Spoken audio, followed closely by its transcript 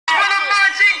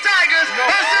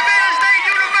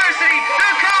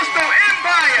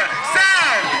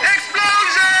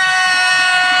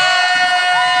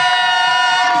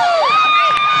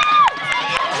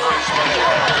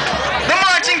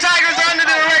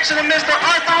direction of Mr.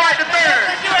 Arthur Wright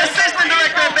III. Assistant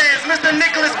Director of Bands, Mr.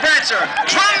 Nicholas Bratcher.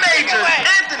 Drum Majors,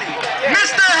 Anthony,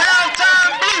 Mr. Hal Tom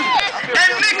Blue,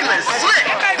 and Nicholas Slick,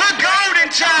 the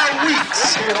Golden Child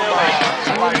Weeks.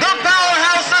 The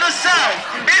powerhouse of the South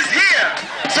is here,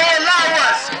 so allow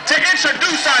us to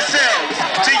introduce ourselves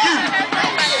to you.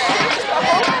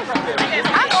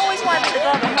 I've always wanted to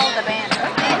go and hold the band.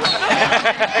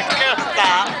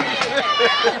 Stop.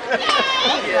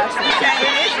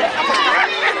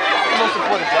 Most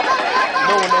important job.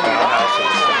 No one knows the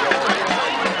house.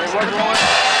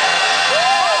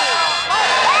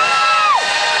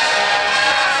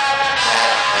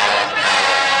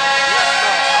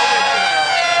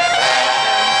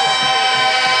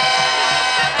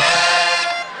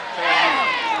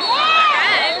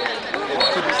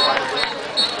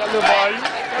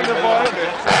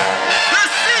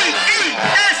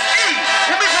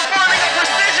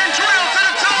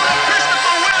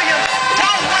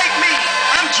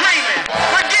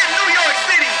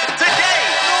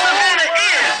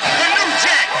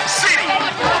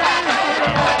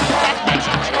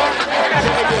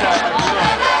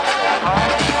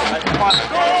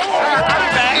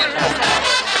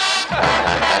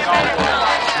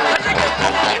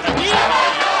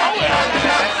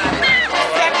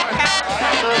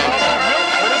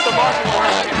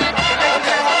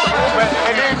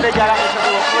 They got out with a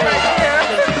little flag.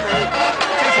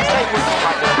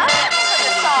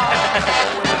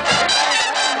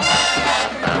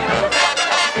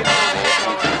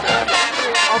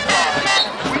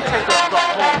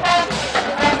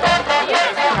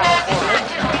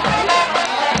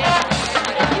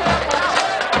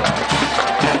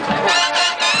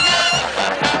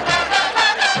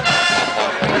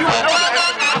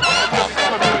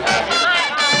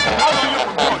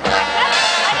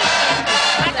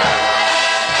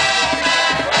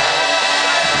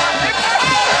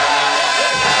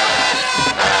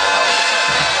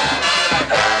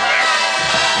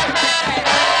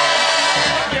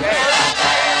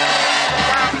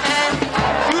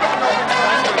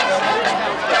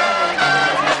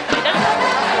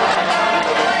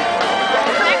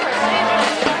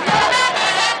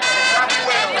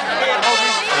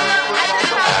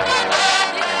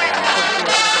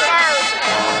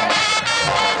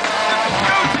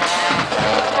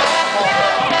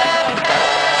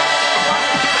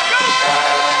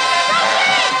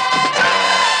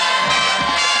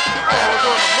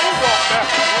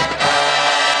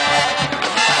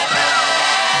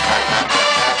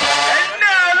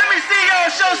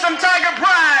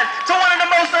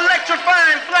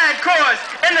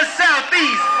 In the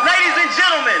Southeast, ladies and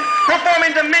gentlemen,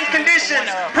 performing to mint conditions,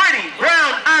 pretty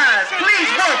brown eyes. Please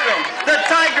welcome the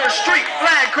Tiger Street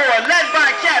Flag Corps, led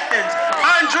by Captains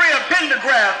Andrea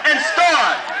Pendergraft and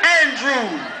Star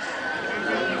Andrew